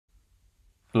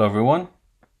Hello everyone,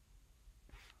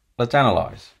 let's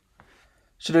analyze.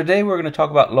 So today we're going to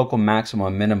talk about local maxima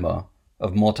and minima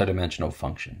of multidimensional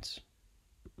functions.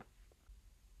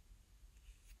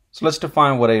 So let's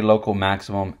define what a local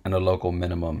maximum and a local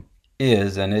minimum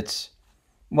is, and it's,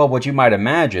 well, what you might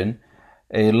imagine.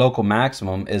 A local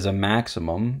maximum is a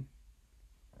maximum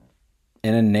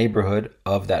in a neighborhood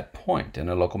of that point, and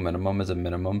a local minimum is a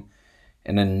minimum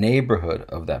in a neighborhood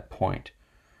of that point.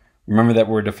 Remember that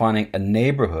we're defining a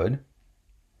neighborhood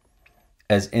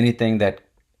as anything that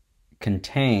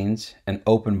contains an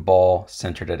open ball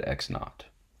centered at x0.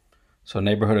 So a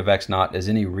neighborhood of x0 is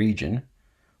any region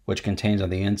which contains on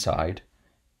the inside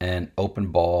an open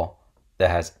ball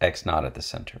that has x0 at the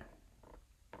center.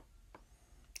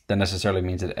 That necessarily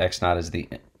means that x0 is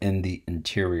in the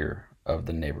interior of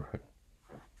the neighborhood.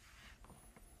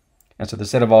 And so the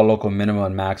set of all local minima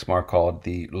and maxima are called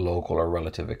the local or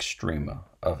relative extrema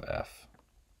of f.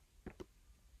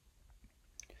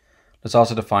 Let's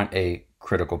also define a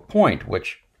critical point,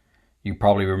 which you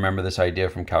probably remember this idea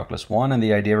from Calculus 1, and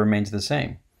the idea remains the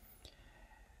same.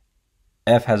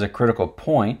 F has a critical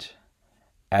point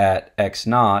at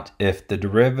x0 if the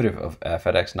derivative of f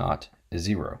at x0 is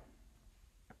 0,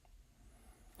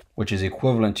 which is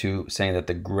equivalent to saying that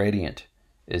the gradient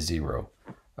is 0,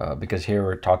 because here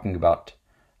we're talking about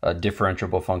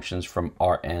differentiable functions from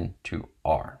Rn to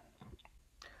R.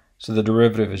 So the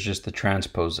derivative is just the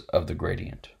transpose of the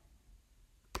gradient.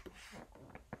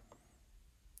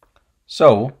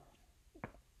 So,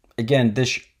 again,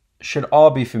 this should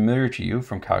all be familiar to you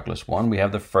from Calculus 1. We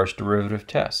have the first derivative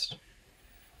test.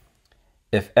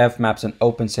 If f maps an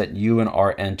open set U and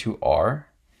Rn to R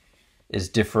is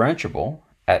differentiable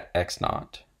at x0,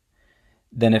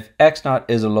 then if x0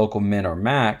 is a local min or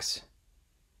max,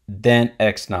 then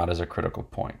x0 is a critical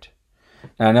point.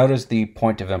 Now notice the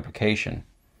point of implication.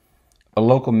 A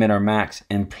local min or max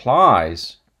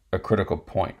implies a critical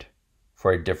point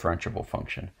for a differentiable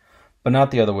function, but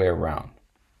not the other way around.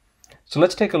 So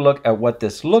let's take a look at what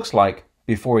this looks like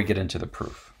before we get into the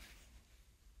proof.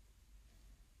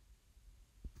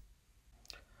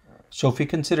 So if we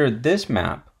consider this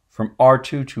map from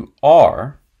R2 to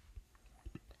R,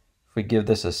 if we give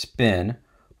this a spin,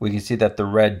 we can see that the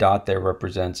red dot there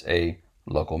represents a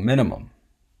local minimum.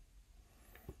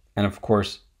 And of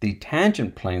course, the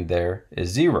tangent plane there is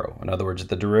 0. In other words,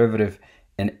 the derivative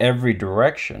in every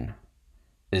direction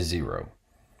is 0.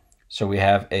 So we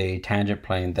have a tangent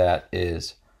plane that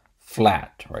is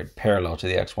flat, right, parallel to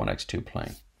the x1, x2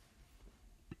 plane.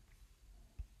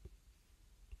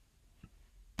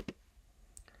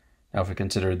 Now if we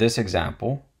consider this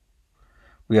example,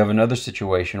 we have another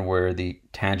situation where the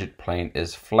tangent plane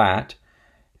is flat,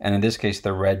 and in this case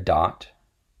the red dot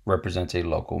represents a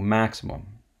local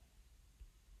maximum.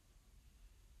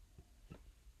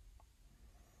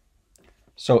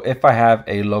 So if I have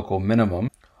a local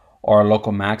minimum or a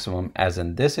local maximum, as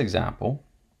in this example,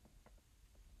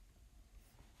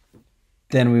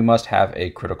 then we must have a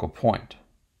critical point.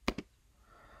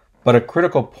 But a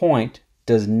critical point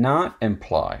does not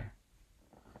imply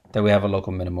that we have a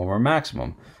local minimum or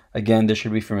maximum. Again, this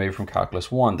should be familiar from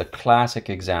Calculus 1. The classic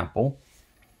example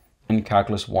in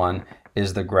Calculus 1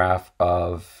 is the graph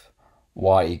of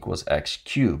y equals x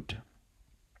cubed.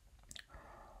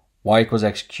 Y equals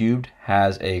x cubed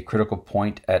has a critical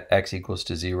point at x equals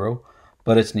to 0,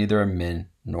 but it's neither a min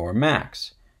nor a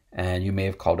max. And you may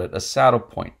have called it a saddle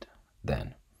point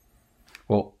then.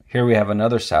 Well, here we have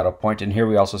another saddle point, and here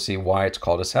we also see why it's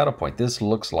called a saddle point. This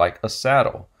looks like a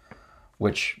saddle,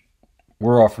 which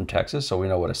we're all from Texas, so we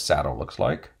know what a saddle looks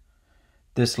like.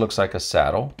 This looks like a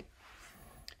saddle.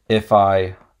 If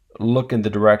I look in the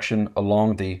direction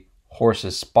along the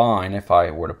horse's spine, if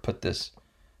I were to put this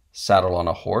saddle on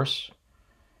a horse,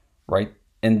 right,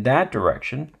 in that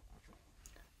direction,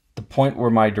 the point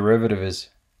where my derivative is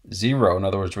 0, in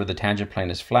other words, where the tangent plane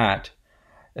is flat,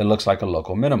 it looks like a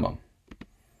local minimum.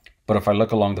 But if I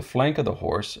look along the flank of the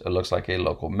horse, it looks like a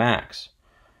local max.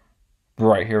 But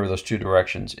right here where those two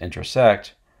directions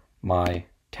intersect, my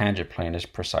tangent plane is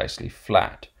precisely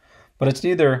flat. But it's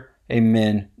neither a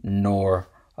min nor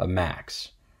a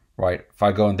max. Right? If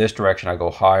I go in this direction, I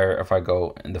go higher. If I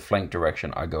go in the flank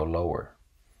direction, I go lower.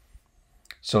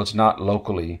 So it's not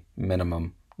locally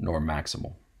minimum nor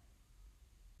maximal.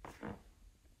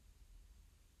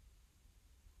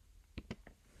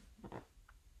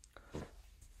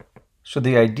 So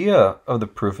the idea of the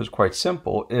proof is quite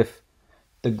simple. If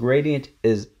the gradient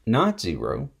is not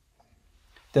 0,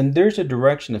 then there's a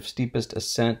direction of steepest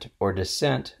ascent or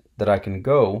descent that I can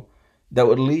go that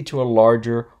would lead to a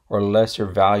larger or lesser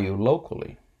value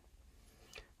locally.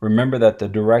 Remember that the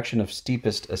direction of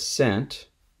steepest ascent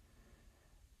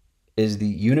is the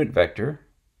unit vector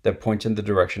that points in the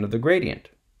direction of the gradient.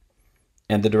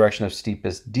 And the direction of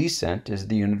steepest descent is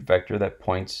the unit vector that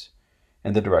points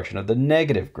in the direction of the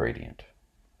negative gradient.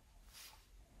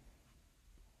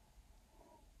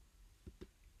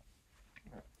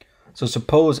 So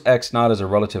suppose x naught is a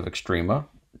relative extrema,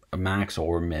 a max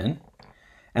or a min,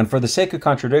 and for the sake of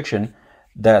contradiction,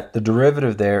 that the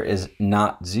derivative there is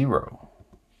not 0.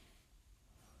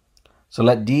 So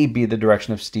let d be the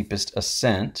direction of steepest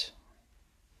ascent.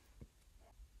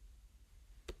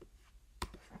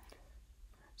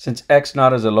 Since x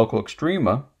naught is a local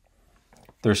extrema,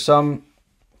 there's some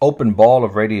open ball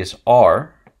of radius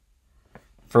r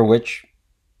for which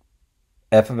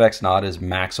f of x naught is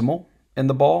maximal in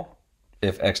the ball,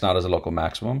 if x naught is a local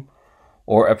maximum,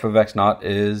 or f of x naught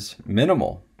is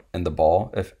minimal in the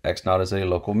ball, if x naught is a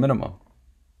local minimum.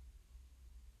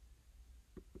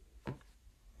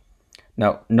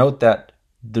 Now, note that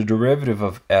the derivative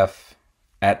of f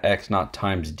at x naught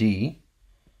times d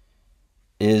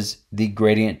is the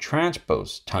gradient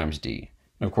transpose times d.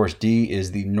 And of course, d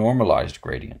is the normalized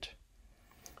gradient.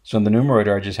 So in the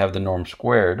numerator, I just have the norm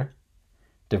squared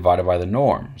divided by the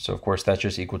norm. So of course, that's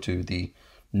just equal to the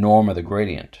norm of the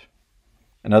gradient.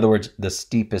 In other words, the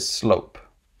steepest slope.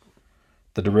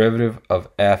 The derivative of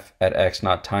f at x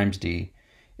naught times d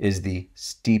is the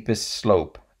steepest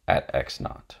slope at x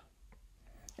naught.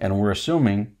 And we're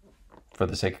assuming, for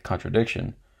the sake of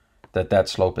contradiction, that that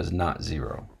slope is not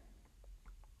 0.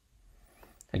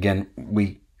 Again,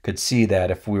 we could see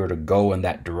that if we were to go in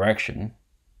that direction,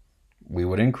 we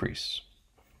would increase.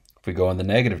 If we go in the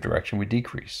negative direction, we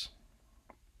decrease.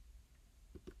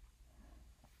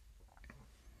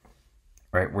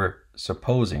 Right? We're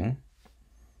supposing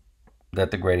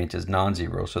that the gradient is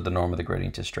non-zero, so the norm of the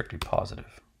gradient is strictly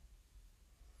positive.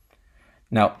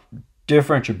 Now,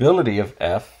 differentiability of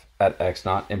f at x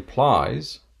naught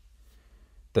implies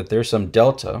that there's some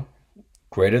delta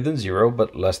greater than 0,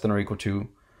 but less than or equal to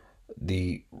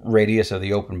the radius of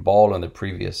the open ball in the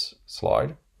previous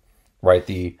slide, right?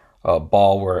 The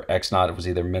ball where x naught was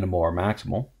either minimal or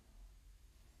maximal,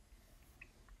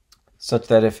 such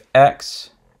that if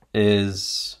x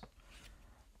is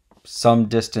some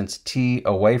distance t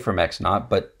away from x naught,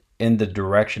 but in the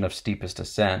direction of steepest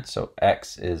ascent, so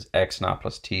x is x naught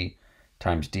plus t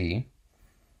times d,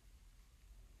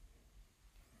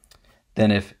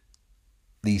 then if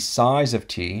the size of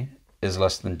t is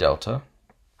less than delta,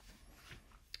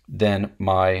 then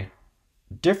my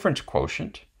difference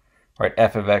quotient, right,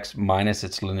 f of x minus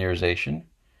its linearization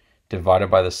divided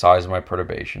by the size of my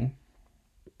perturbation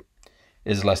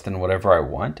is less than whatever I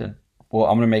want. And well,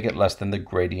 I'm going to make it less than the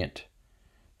gradient,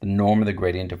 the norm of the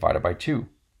gradient divided by 2.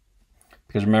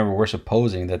 Because remember, we're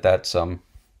supposing that that's some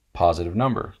positive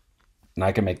number. And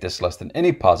I can make this less than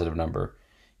any positive number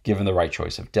given the right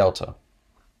choice of delta.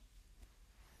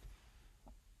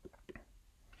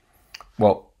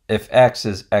 Well, if x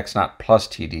is x naught plus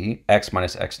td, x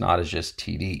minus x naught is just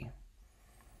td.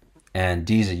 And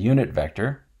d is a unit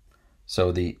vector,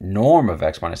 so the norm of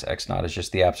x minus x naught is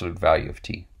just the absolute value of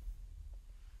t.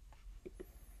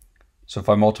 So if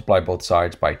I multiply both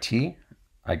sides by t,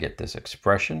 I get this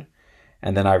expression.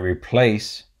 And then I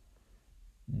replace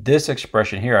this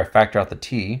expression here, I factor out the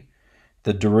t.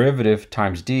 The derivative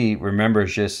times d, remember,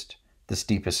 is just the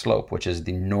steepest slope, which is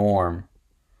the norm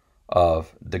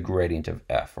of the gradient of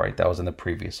f, right? That was in the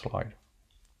previous slide.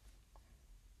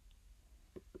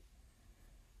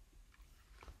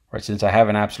 Right, since I have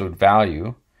an absolute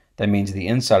value, that means the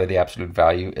inside of the absolute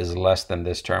value is less than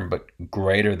this term, but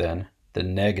greater than the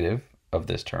negative of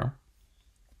this term.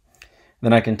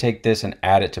 Then I can take this and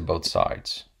add it to both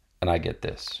sides, and I get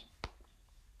this.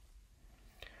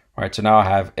 All right, so now I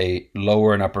have a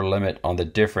lower and upper limit on the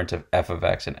difference of f of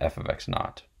x and f of x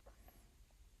naught.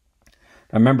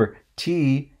 Now remember,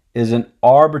 t is an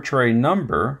arbitrary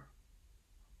number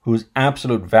whose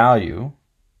absolute value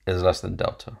is less than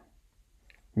delta,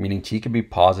 meaning t can be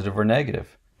positive or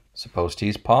negative. Suppose t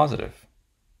is positive.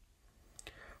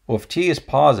 Well, if t is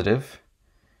positive,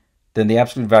 then the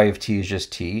absolute value of t is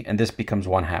just t, and this becomes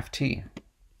 1/2 t.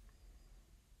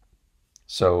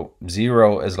 So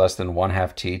 0 is less than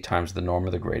 1/2 t times the norm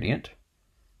of the gradient.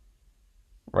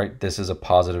 Right, this is a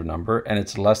positive number, and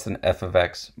it's less than f of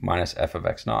x minus f of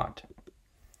x naught,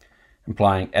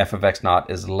 implying f of x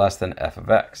naught is less than f of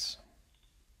x.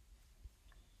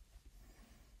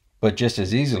 But just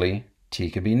as easily,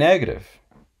 t could be negative,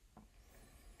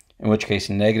 in which case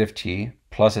negative t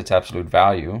plus its absolute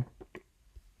value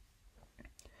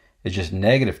is just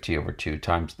negative t over 2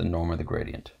 times the norm of the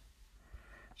gradient.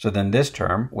 So then this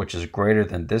term, which is greater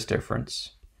than this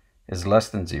difference, is less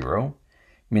than 0,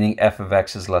 meaning f of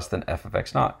x is less than f of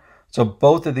x naught. So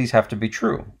both of these have to be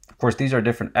true. Of course, these are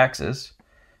different x's.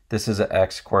 This is an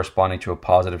x corresponding to a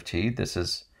positive t. This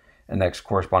is an x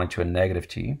corresponding to a negative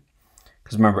t.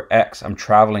 Because remember, x, I'm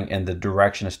traveling in the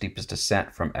direction of steepest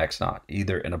descent from x naught,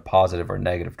 either in a positive or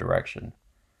negative direction.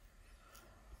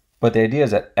 But the idea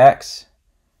is that x,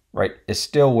 right, is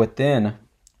still within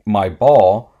my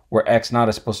ball, where x naught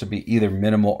is supposed to be either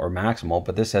minimal or maximal,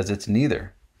 but this says it's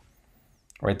neither.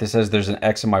 Right? This says there's an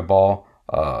x in my ball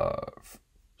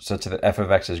such that f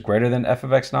of x is greater than f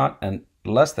of x naught and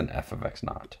less than f of x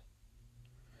naught,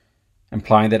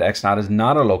 implying that x naught is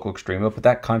not a local extrema, but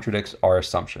that contradicts our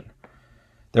assumption.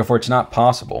 Therefore, it's not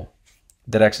possible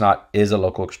that x naught is a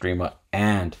local extrema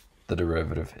and the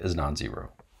derivative is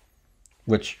non-zero,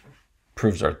 which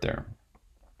proves our theorem.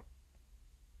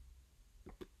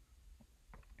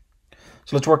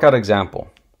 So let's work out an example.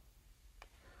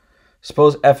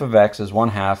 Suppose f of x is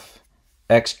 1/2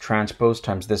 x transpose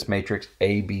times this matrix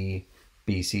A, B,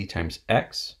 B, C times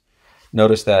x.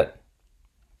 Notice that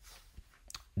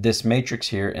this matrix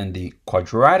here in the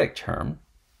quadratic term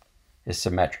is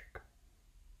symmetric.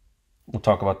 We'll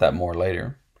talk about that more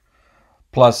later.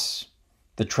 Plus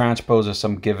the transpose of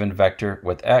some given vector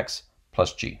with x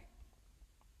plus g.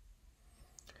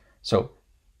 So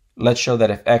let's show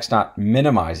that if x naught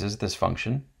minimizes this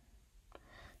function,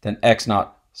 then x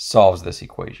naught solves this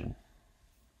equation.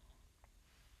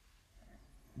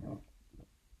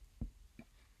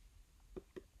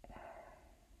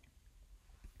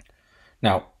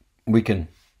 Now, we can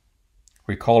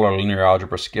recall our linear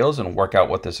algebra skills and work out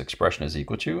what this expression is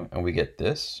equal to, and we get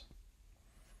this.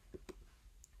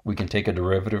 We can take a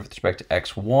derivative with respect to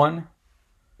x1,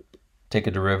 take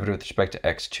a derivative with respect to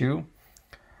x2.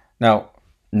 Now,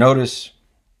 notice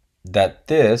that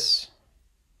this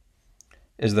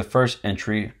is the first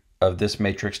entry of this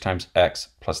matrix times x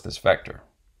plus this vector.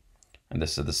 And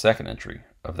this is the second entry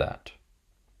of that.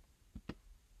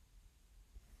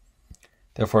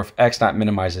 Therefore, if x naught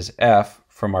minimizes f,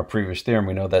 from our previous theorem,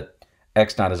 we know that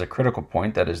x naught is a critical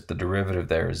point. That is, the derivative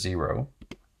there is 0,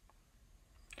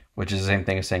 which is the same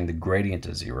thing as saying the gradient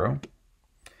is 0.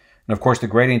 And of course, the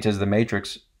gradient is the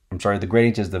matrix, the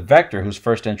gradient is the vector whose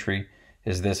first entry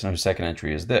is this and whose second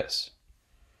entry is this.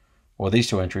 Well, these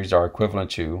two entries are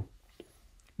equivalent to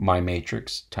my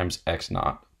matrix times x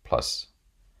naught plus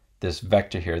this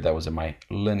vector here that was in my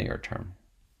linear term.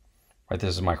 Right?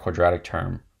 This is my quadratic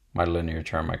term, my linear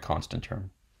term, my constant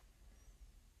term.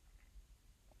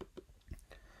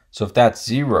 So if that's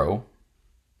 0,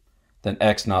 then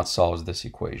x naught solves this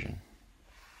equation.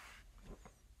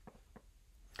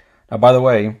 Now, by the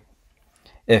way,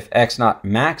 if x naught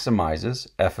maximizes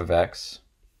f of x,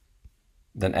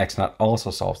 then x naught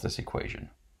also solves this equation.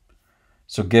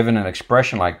 So given an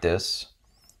expression like this,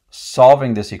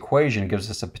 solving this equation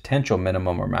gives us a potential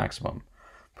minimum or maximum.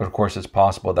 But of course, it's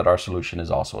possible that our solution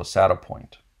is also a saddle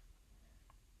point.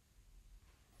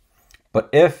 But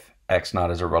if x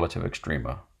naught is a relative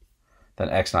extrema, then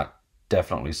x naught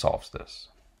definitely solves this.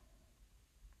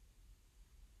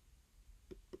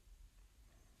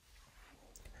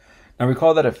 Now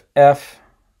recall that if f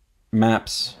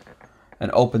maps an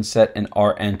open set in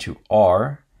Rn to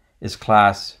R is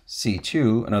class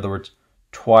C2, in other words,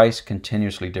 twice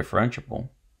continuously differentiable,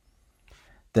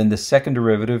 then the second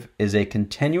derivative is a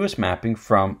continuous mapping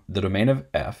from the domain of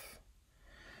f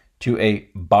to a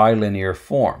bilinear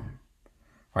form,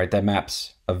 right? That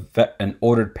maps an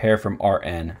ordered pair from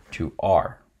Rn to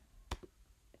R.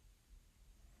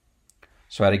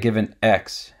 So at a given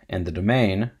x in the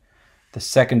domain, the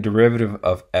second derivative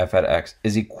of f at x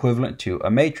is equivalent to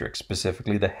a matrix,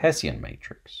 specifically the Hessian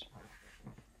matrix.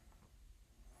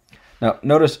 Now,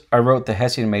 notice I wrote the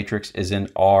Hessian matrix is in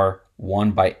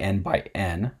R1 by n by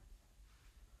n.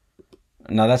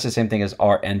 Now, that's the same thing as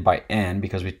Rn by n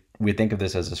because we think of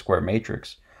this as a square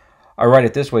matrix. I write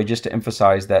it this way just to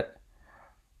emphasize that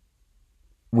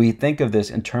we think of this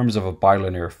in terms of a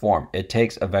bilinear form. It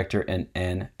takes a vector in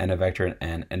n and a vector in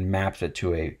n and maps it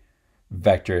to a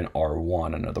vector in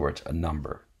R1, in other words, a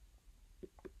number.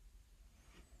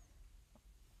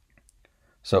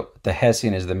 So the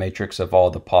Hessian is the matrix of all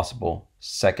the possible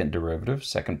second derivatives,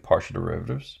 second partial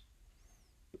derivatives.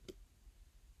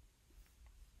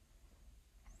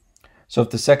 So if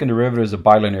the second derivative is a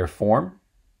bilinear form,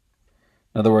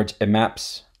 in other words, it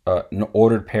maps an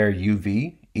ordered pair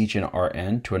uv, each in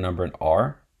Rn, to a number in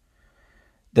R,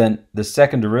 then the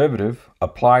second derivative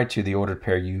applied to the ordered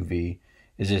pair uv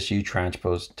is just u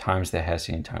transpose times the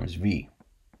Hessian times v.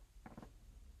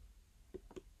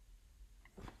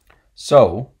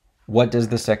 So what does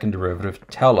the second derivative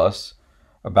tell us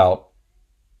about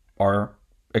our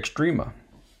extrema?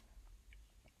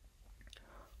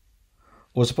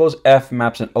 Well, suppose f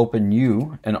maps an open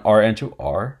U and Rn to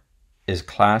R is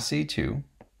class C2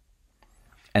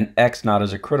 and x naught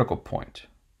is a critical point.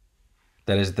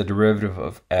 That is, the derivative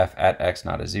of f at x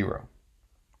naught is 0.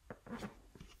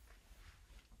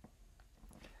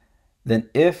 Then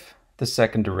if the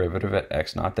second derivative at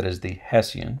x naught, that is the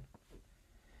Hessian,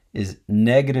 is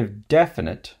negative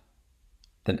definite,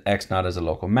 then x naught is a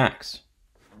local max.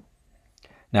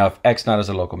 Now, if x naught is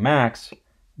a local max,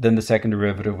 then the second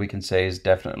derivative we can say is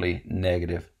definitely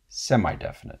negative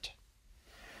semi-definite.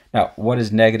 Now, what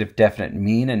does negative definite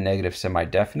mean and negative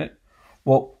semi-definite?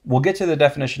 Well, we'll get to the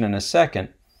definition in a second,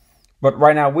 but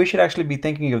right now we should actually be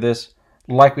thinking of this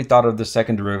like we thought of the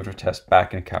second derivative test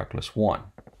back in Calculus 1.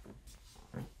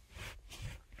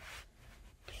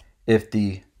 If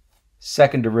the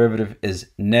second derivative is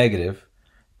negative,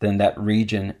 then that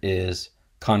region is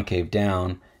concave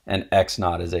down, and x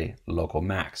naught is a local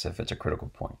max if it's a critical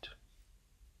point.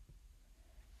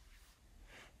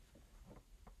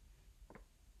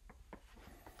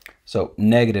 So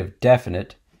negative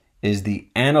definite is the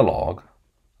analog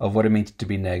of what it means to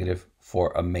be negative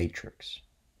for a matrix,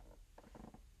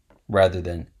 rather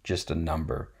than just a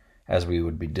number as we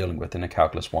would be dealing with in a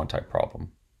Calculus 1 type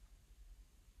problem.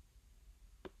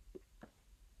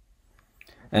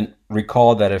 And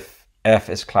recall that if f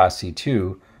is class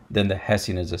C2, then the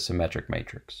Hessian is a symmetric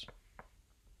matrix.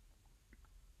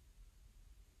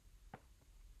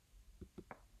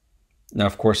 Now,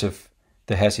 of course, if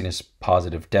the Hessian is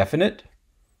positive definite,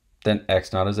 then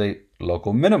x naught is a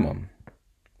local minimum.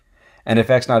 And if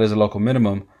x naught is a local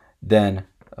minimum, then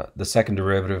the second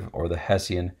derivative, or the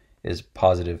Hessian, is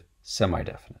positive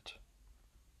semi-definite.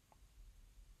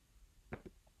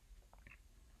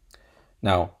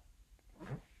 Now,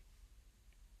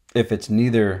 if it's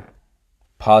neither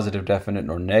positive definite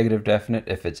nor negative definite,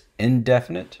 if it's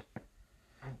indefinite,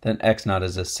 then x naught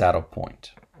is a saddle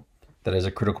point. That is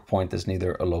a critical point that's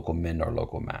neither a local min nor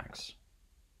local max.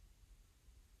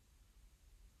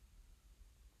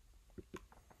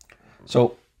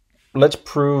 So let's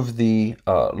prove the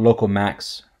local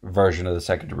max version of the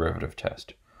second derivative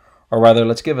test. Or rather,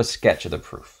 let's give a sketch of the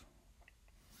proof.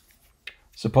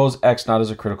 Suppose x naught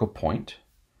is a critical point.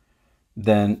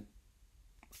 Then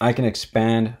I can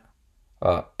expand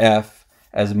f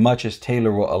as much as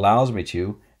Taylor will allows me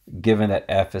to, given that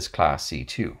f is class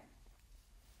C2.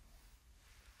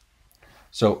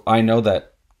 So I know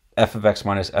that f of x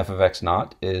minus f of x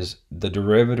naught is the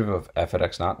derivative of f at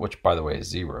x naught, which by the way is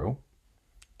 0,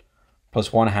 plus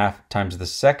 1/2 times the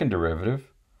second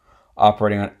derivative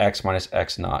operating on x minus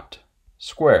x naught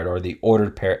squared, or the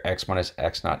ordered pair x minus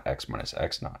x naught, x minus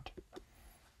x naught.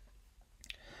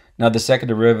 Now the second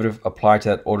derivative applied to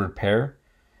that ordered pair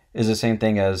is the same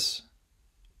thing as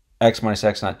x minus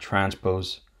x naught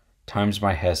transpose times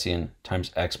my Hessian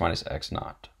times x minus x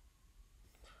naught.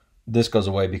 This goes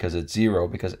away because it's 0,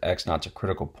 because x naught's a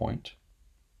critical point.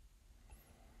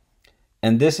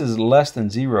 And this is less than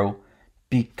 0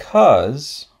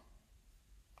 because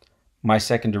my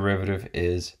second derivative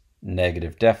is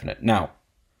negative definite. Now,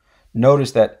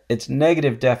 notice that it's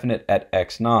negative definite at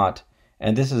x naught,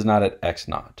 and this is not at x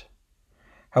naught.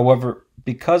 However,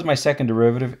 because my second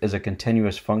derivative is a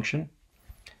continuous function,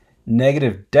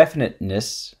 negative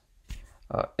definiteness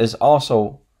is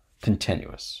also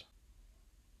continuous.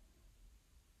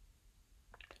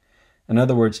 In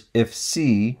other words, if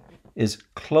c is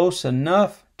close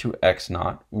enough to x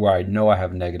naught, where I know I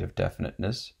have negative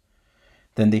definiteness,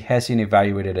 then the Hessian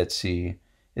evaluated at c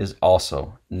is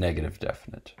also negative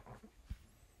definite.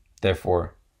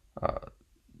 Therefore,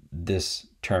 this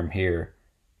term here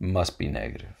must be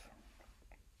negative.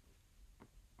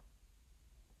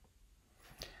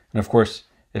 And of course,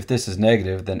 if this is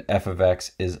negative, then f of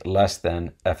x is less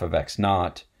than f of x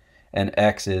naught, and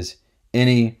x is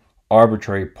any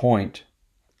arbitrary point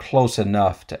close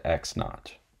enough to x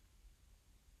naught.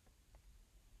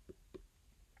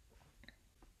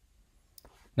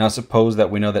 Now suppose that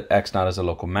we know that x naught is a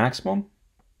local maximum,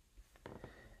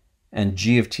 and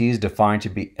g of t is defined to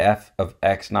be f of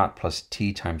x naught plus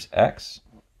t times x.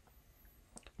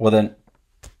 Well then,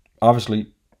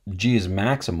 obviously, g is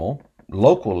maximal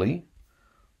locally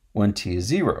when t is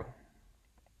 0.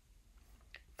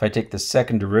 If I take the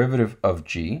second derivative of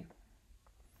g,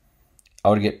 I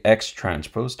would get x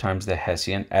transpose times the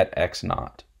Hessian at x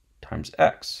naught times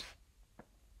x.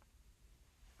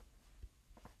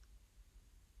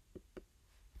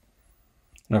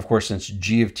 And of course, since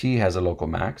g of t has a local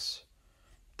max,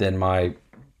 then my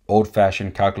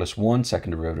old-fashioned Calculus 1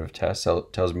 second derivative test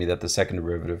tells me that the second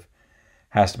derivative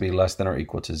has to be less than or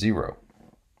equal to 0.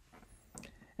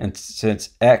 And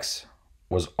since x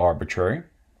was arbitrary,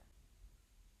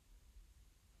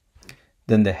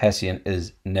 then the Hessian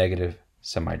is negative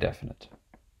semi-definite.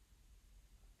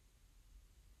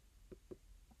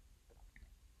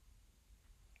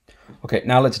 Okay,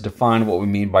 now let's define what we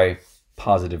mean by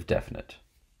positive definite.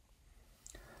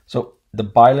 So the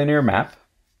bilinear map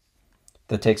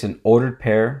that takes an ordered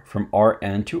pair from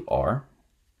Rn to R,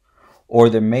 or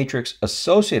the matrix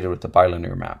associated with the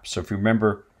bilinear map. So if you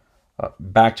remember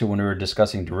back to when we were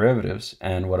discussing derivatives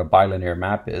and what a bilinear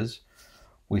map is,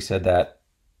 we said that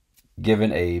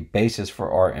given a basis for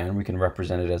Rn, we can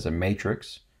represent it as a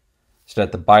matrix, so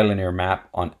that the bilinear map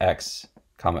on x,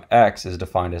 comma x is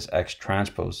defined as x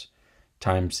transpose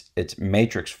times its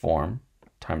matrix form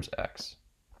times x.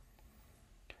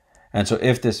 And so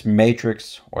if this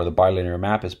matrix or the bilinear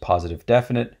map is positive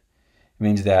definite, it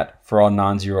means that for all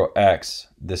non-zero x,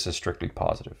 this is strictly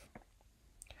positive.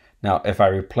 Now, if I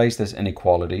replace this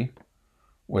inequality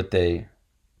with a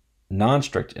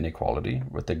non-strict inequality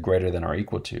with a greater than or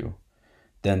equal to,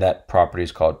 then that property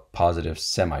is called positive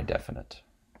semi-definite.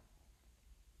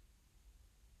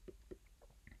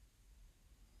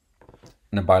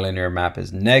 And a bilinear map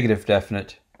is negative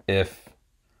definite if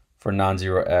for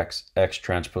non-zero x, x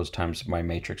transpose times my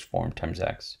matrix form times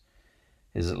x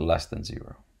is less than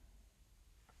 0.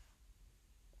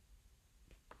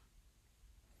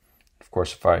 Of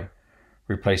course, if I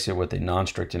replace it with a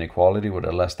non-strict inequality with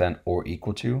a less than or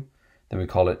equal to, then we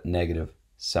call it negative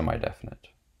semi-definite.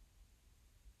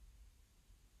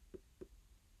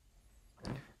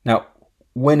 Now,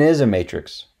 when is a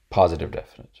matrix positive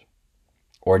definite,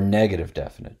 or negative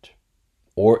definite,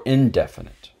 or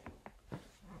indefinite?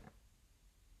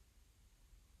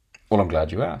 Well, I'm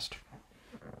glad you asked.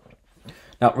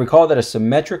 Now, recall that a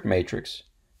symmetric matrix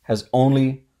has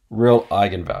only real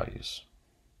eigenvalues.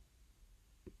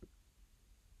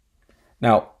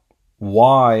 Now,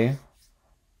 why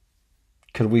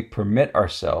could we permit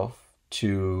ourselves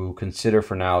to consider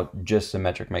for now just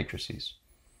symmetric matrices?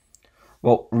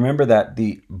 Well, remember that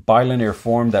the bilinear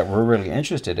form that we're really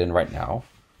interested in right now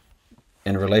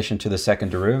in relation to the second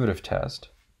derivative test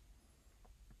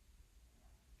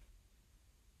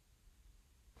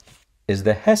is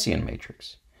the Hessian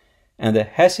matrix. And the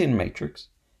Hessian matrix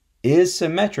is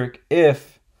symmetric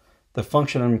if the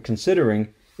function I'm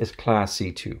considering is class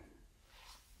C2.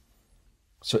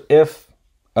 So if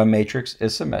a matrix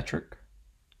is symmetric,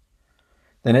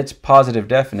 then it's positive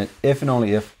definite if and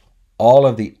only if all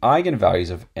of the eigenvalues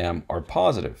of M are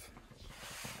positive.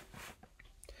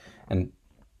 And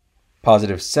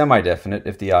positive semi-definite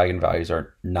if the eigenvalues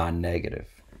are non-negative.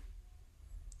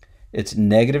 It's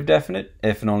negative definite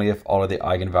if and only if all of the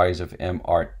eigenvalues of M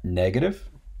are negative.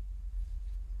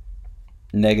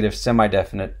 Negative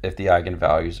semi-definite if the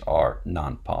eigenvalues are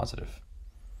non-positive.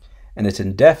 And it's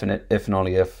indefinite if and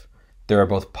only if there are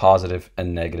both positive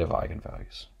and negative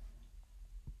eigenvalues.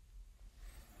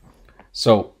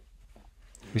 So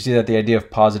we see that the idea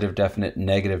of positive definite,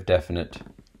 negative definite,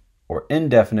 or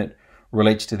indefinite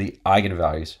relates to the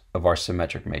eigenvalues of our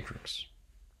symmetric matrix.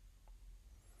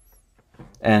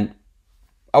 And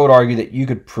I would argue that you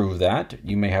could prove that.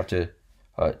 You may have to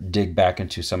dig back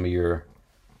into some of your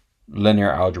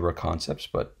linear algebra concepts,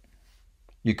 but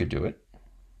you could do it.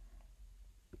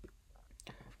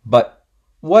 But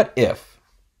what if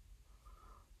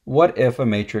a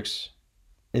matrix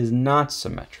is not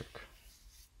symmetric?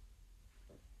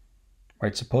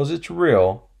 Right, suppose it's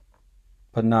real,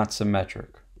 but not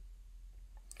symmetric.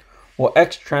 Well,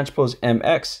 X transpose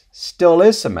MX still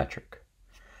is symmetric.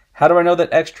 How do I know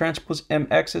that X transpose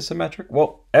MX is symmetric?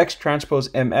 Well, X transpose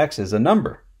MX is a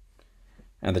number.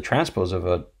 And the transpose of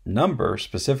a number,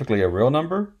 specifically a real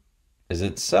number, is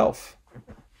itself.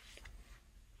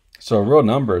 So a real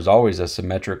number is always a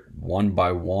symmetric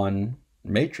one-by-one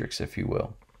matrix, if you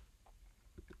will.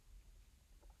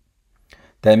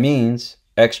 That means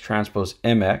X transpose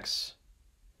MX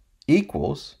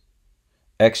equals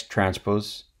X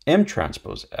transpose M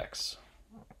transpose X.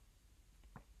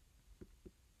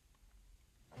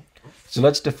 So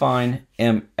let's define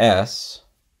MS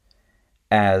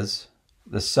as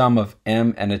the sum of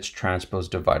M and its transpose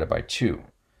divided by 2.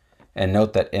 And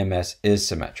note that MS is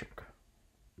symmetric.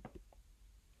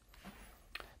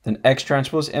 Then X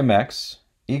transpose MX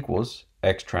equals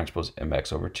X transpose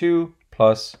MX over 2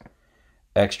 plus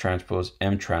X transpose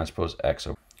M transpose X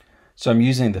over. So I'm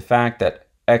using the fact that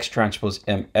X transpose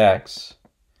MX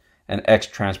and X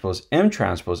transpose M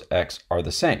transpose X are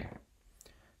the same.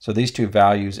 So these two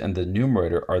values in the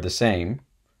numerator are the same.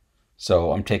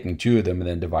 So I'm taking 2 of them and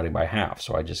then dividing by half.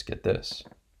 So I just get this.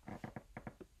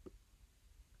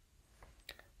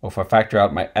 Well, if I factor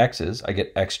out my x's, I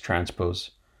get X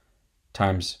transpose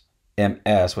times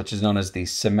MS, which is known as the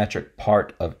symmetric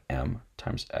part of M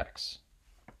times X.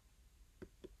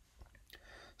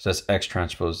 So that's X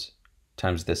transpose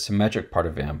times the symmetric part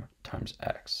of M times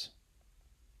X.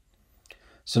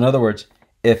 So in other words,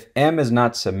 if M is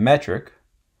not symmetric,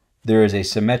 there is a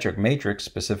symmetric matrix,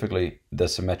 specifically the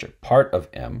symmetric part of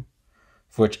M,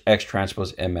 for which X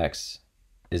transpose MX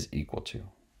is equal to.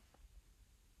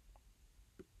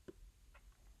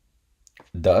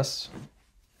 Thus,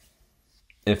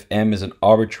 if M is an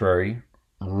arbitrary,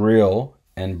 real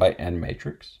n by n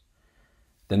matrix,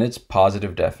 then it's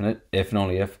positive definite if and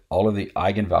only if all of the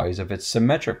eigenvalues of its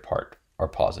symmetric part are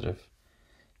positive.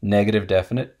 Negative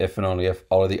definite if and only if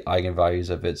all of the eigenvalues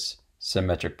of its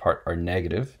symmetric part are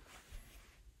negative.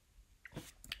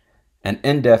 And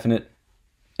indefinite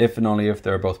if and only if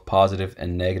there are both positive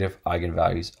and negative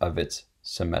eigenvalues of its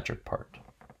symmetric part.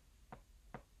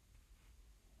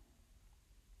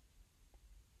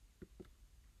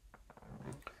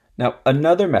 Now,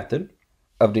 another method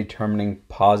of determining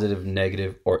positive,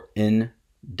 negative, or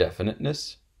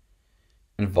indefiniteness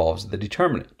involves the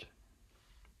determinant.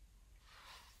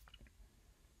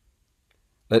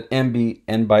 Let M be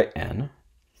n by n,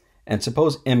 and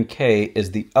suppose mk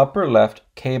is the upper left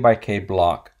k by k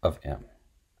block of M.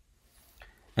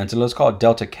 And so let's call it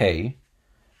delta k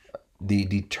the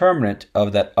determinant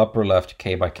of that upper left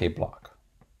k by k block.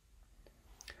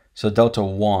 So delta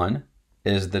 1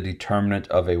 is the determinant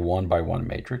of a 1 by 1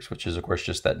 matrix, which is of course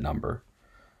just that number.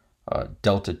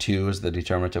 Delta 2 is the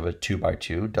determinant of a 2 by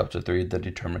 2, delta 3 the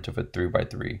determinant of a 3 by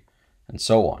 3, and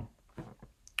so on.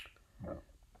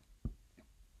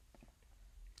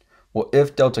 Well,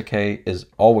 if delta k is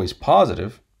always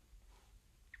positive,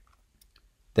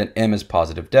 then M is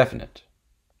positive definite.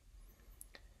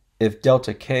 If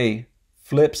delta k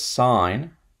flips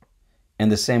sign in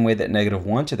the same way that negative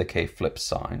 1 to the k flips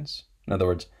signs, in other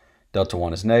words, delta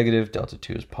 1 is negative, delta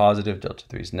 2 is positive, delta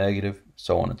 3 is negative,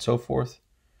 so on and so forth,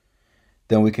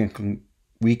 then we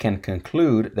can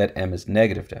conclude that M is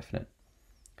negative definite.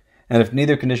 And if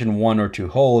neither condition 1 or 2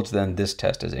 holds, then this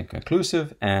test is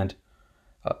inconclusive, and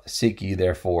seek ye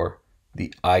therefore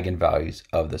the eigenvalues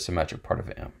of the symmetric part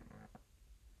of M.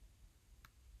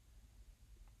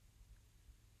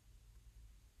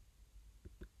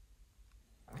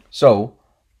 So,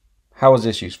 how is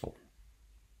this useful?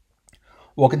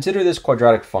 Well, consider this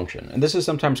quadratic function, and this is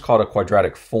sometimes called a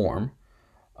quadratic form,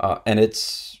 and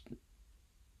it's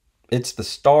the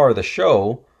star of the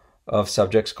show of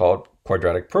subjects called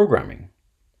quadratic programming.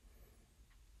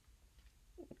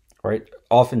 Right?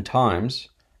 Oftentimes,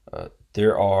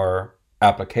 there are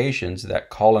applications that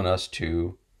call on us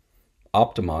to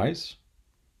optimize,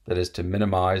 that is to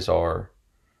minimize or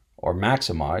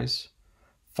maximize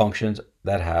functions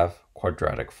that have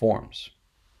quadratic forms.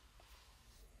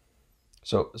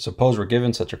 So suppose we're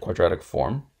given such a quadratic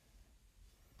form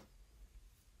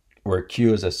where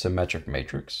Q is a symmetric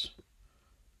matrix,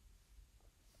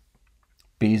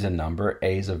 B is a number,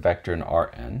 A is a vector, and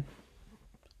Rn.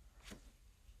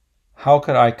 How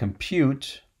could I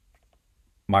compute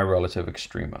my relative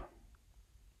extrema?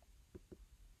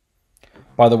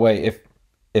 By the way,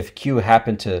 if Q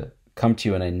happened to come to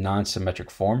you in a non-symmetric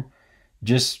form,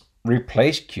 just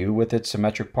replace Q with its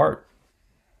symmetric part.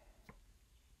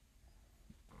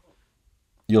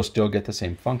 You'll still get the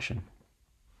same function.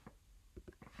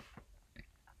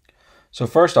 So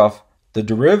first off, the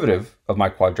derivative of my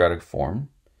quadratic form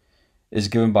is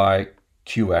given by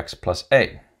Qx plus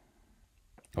A,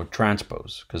 or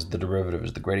transpose, because the derivative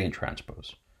is the gradient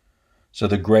transpose. So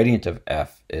the gradient of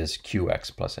f is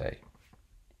Qx plus A.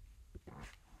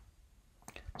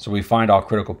 So we find all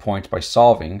critical points by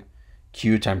solving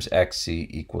Q times xc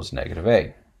equals negative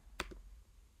A.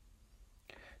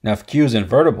 Now if Q is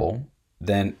invertible,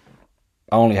 then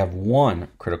I only have one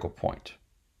critical point.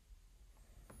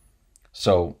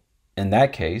 So in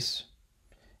that case,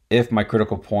 if my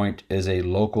critical point is a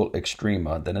local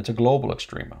extrema, then it's a global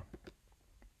extrema.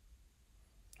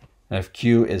 And if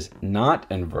Q is not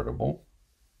invertible,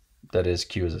 that is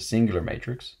Q is a singular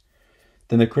matrix,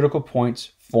 then the critical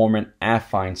points form an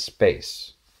affine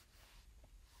space,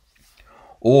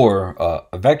 or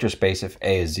a vector space if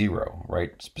A is 0,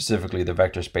 right? Specifically the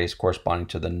vector space corresponding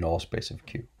to the null space of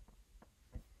Q.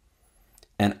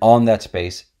 And on that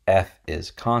space, f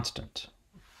is constant.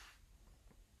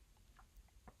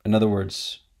 In other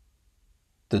words,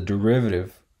 the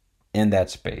derivative in that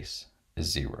space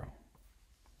is 0.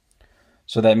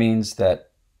 So that means that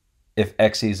if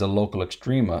xc is a local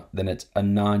extrema, then it's a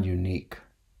non-unique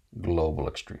global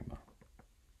extrema.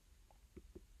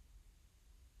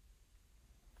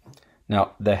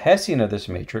 Now, the Hessian of this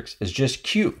matrix is just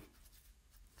Q.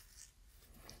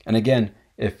 And again,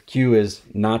 if Q is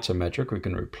not symmetric, we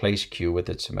can replace Q with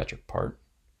its symmetric part.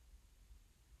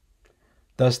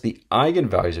 Thus, the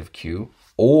eigenvalues of Q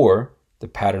or the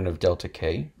pattern of delta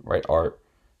K, right, are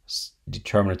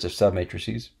determinants of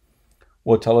submatrices,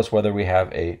 will tell us whether we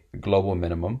have a global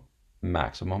minimum,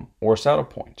 maximum, or saddle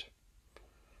point.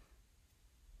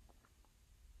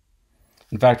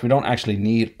 In fact, we don't actually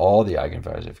need all the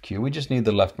eigenvalues of Q. We just need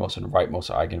the leftmost and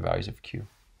rightmost eigenvalues of Q.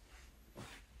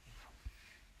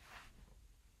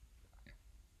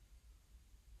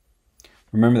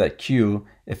 Remember that Q,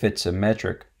 if it's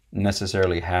symmetric,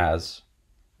 necessarily has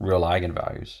real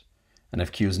eigenvalues. And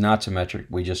if Q is not symmetric,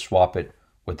 we just swap it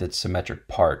with its symmetric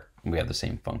part, and we have the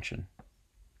same function.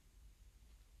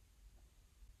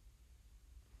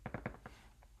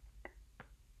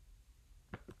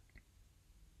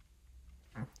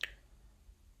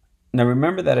 Now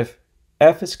remember that if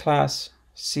f is class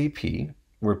CP,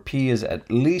 where p is at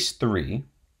least 3,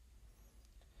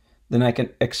 then I can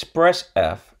express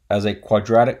f as a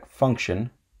quadratic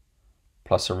function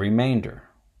plus a remainder.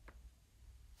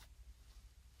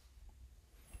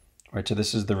 Right, so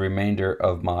this is the remainder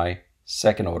of my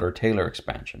second order Taylor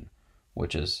expansion,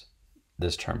 which is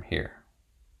this term here.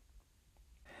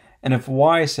 And if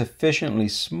y is sufficiently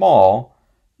small,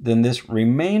 then this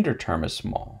remainder term is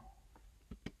small.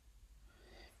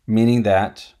 Meaning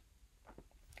that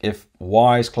if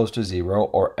y is close to 0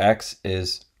 or x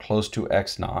is close to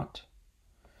x naught,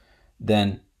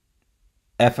 then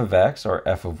f of x or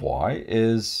f of y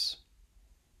is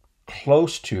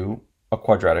close to a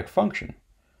quadratic function.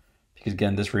 Because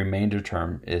again, this remainder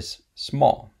term is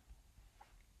small.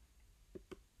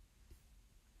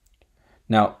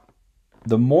 Now,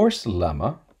 the Morse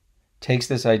lemma takes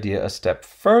this idea a step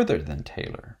further than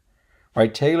Taylor.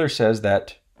 Right? Taylor says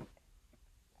that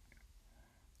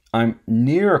I'm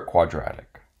near a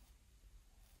quadratic.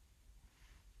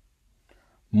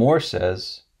 Morse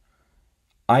says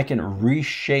I can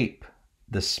reshape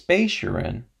the space you're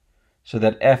in so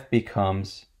that f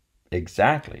becomes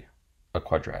exactly a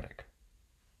quadratic.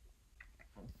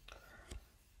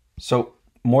 So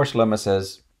Morse lemma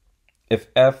says if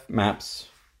f maps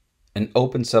an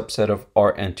open subset of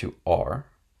Rn to R,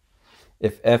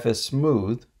 if f is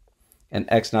smooth and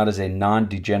x naught is a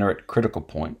non-degenerate critical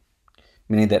point,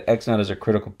 meaning that x naught is a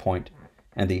critical point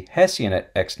and the Hessian at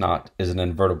x naught is an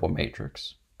invertible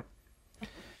matrix,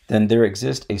 then there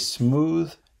exists a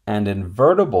smooth and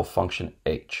invertible function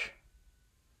h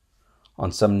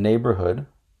on some neighborhood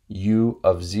u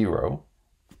of 0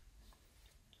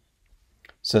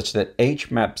 such that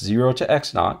h maps 0 to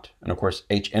x naught, and of course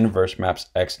h inverse maps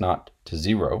x naught to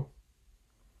 0,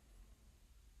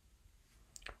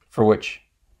 for which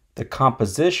the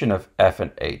composition of f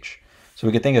and h, so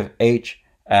we can think of h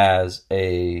as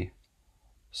a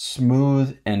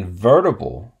smooth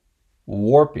invertible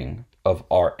warping of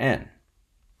Rn.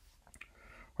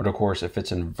 But of course, if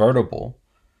it's invertible,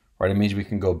 right, it means we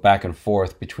can go back and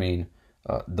forth between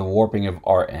the warping of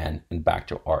Rn and back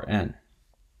to Rn.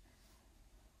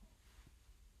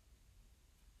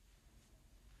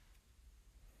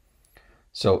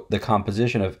 So the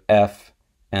composition of f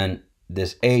and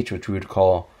this h, which we would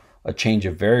call a change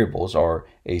of variables or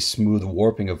a smooth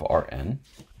warping of Rn,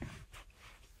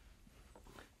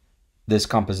 this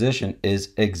composition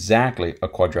is exactly a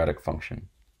quadratic function.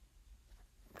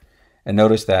 And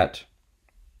notice that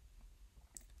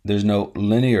there's no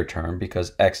linear term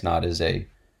because x naught is a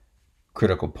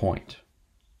critical point.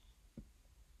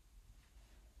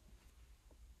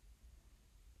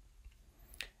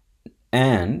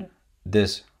 And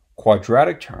this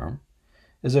quadratic term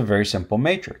is a very simple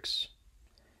matrix.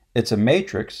 It's a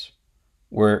matrix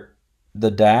where the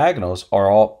diagonals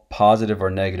are all positive or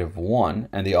negative 1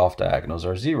 and the off diagonals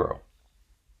are 0.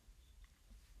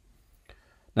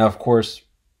 Now, of course,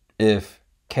 if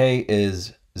k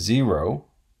is 0,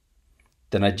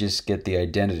 then I just get the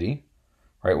identity,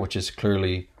 right, which is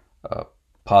clearly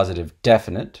positive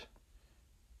definite.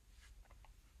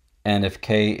 And if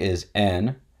k is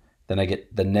n, then I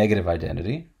get the negative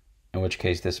identity, in which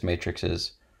case this matrix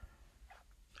is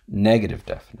negative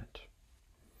definite.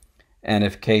 And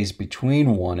if k is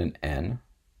between 1 and n,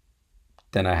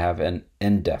 then I have an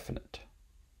indefinite.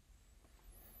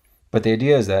 But the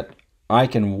idea is that I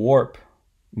can warp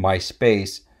my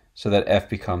space so that f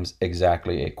becomes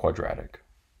exactly a quadratic.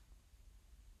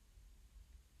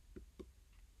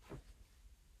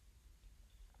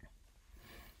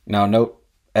 Now note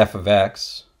f of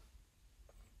x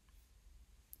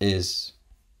is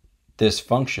this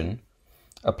function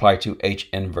applied to h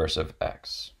inverse of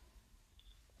x,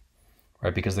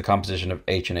 right? Because the composition of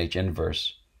h and h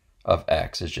inverse of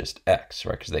x is just x,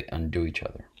 right? Because they undo each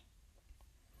other.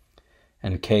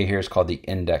 And k here is called the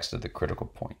index of the critical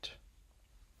point.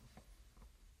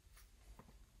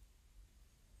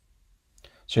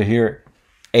 So here,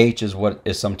 h is what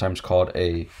is sometimes called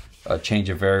a change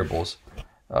of variables,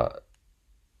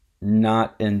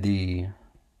 not in the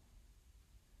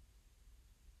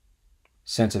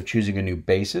sense of choosing a new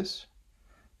basis,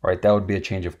 right? That would be a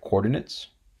change of coordinates.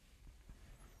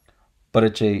 But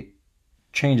it's a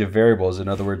change of variables. In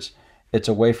other words, it's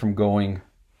away from going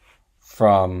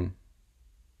from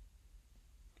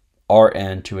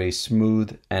Rn to a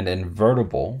smooth and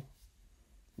invertible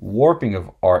warping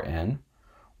of Rn,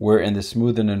 where in the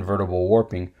smooth and invertible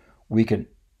warping, we could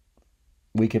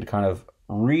kind of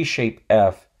reshape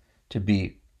f to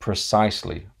be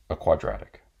precisely a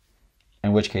quadratic,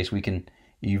 in which case we can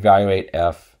evaluate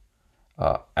f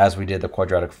as we did the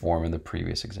quadratic form in the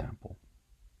previous example.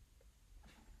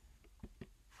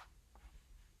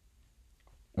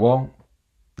 Well,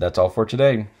 that's all for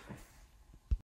today.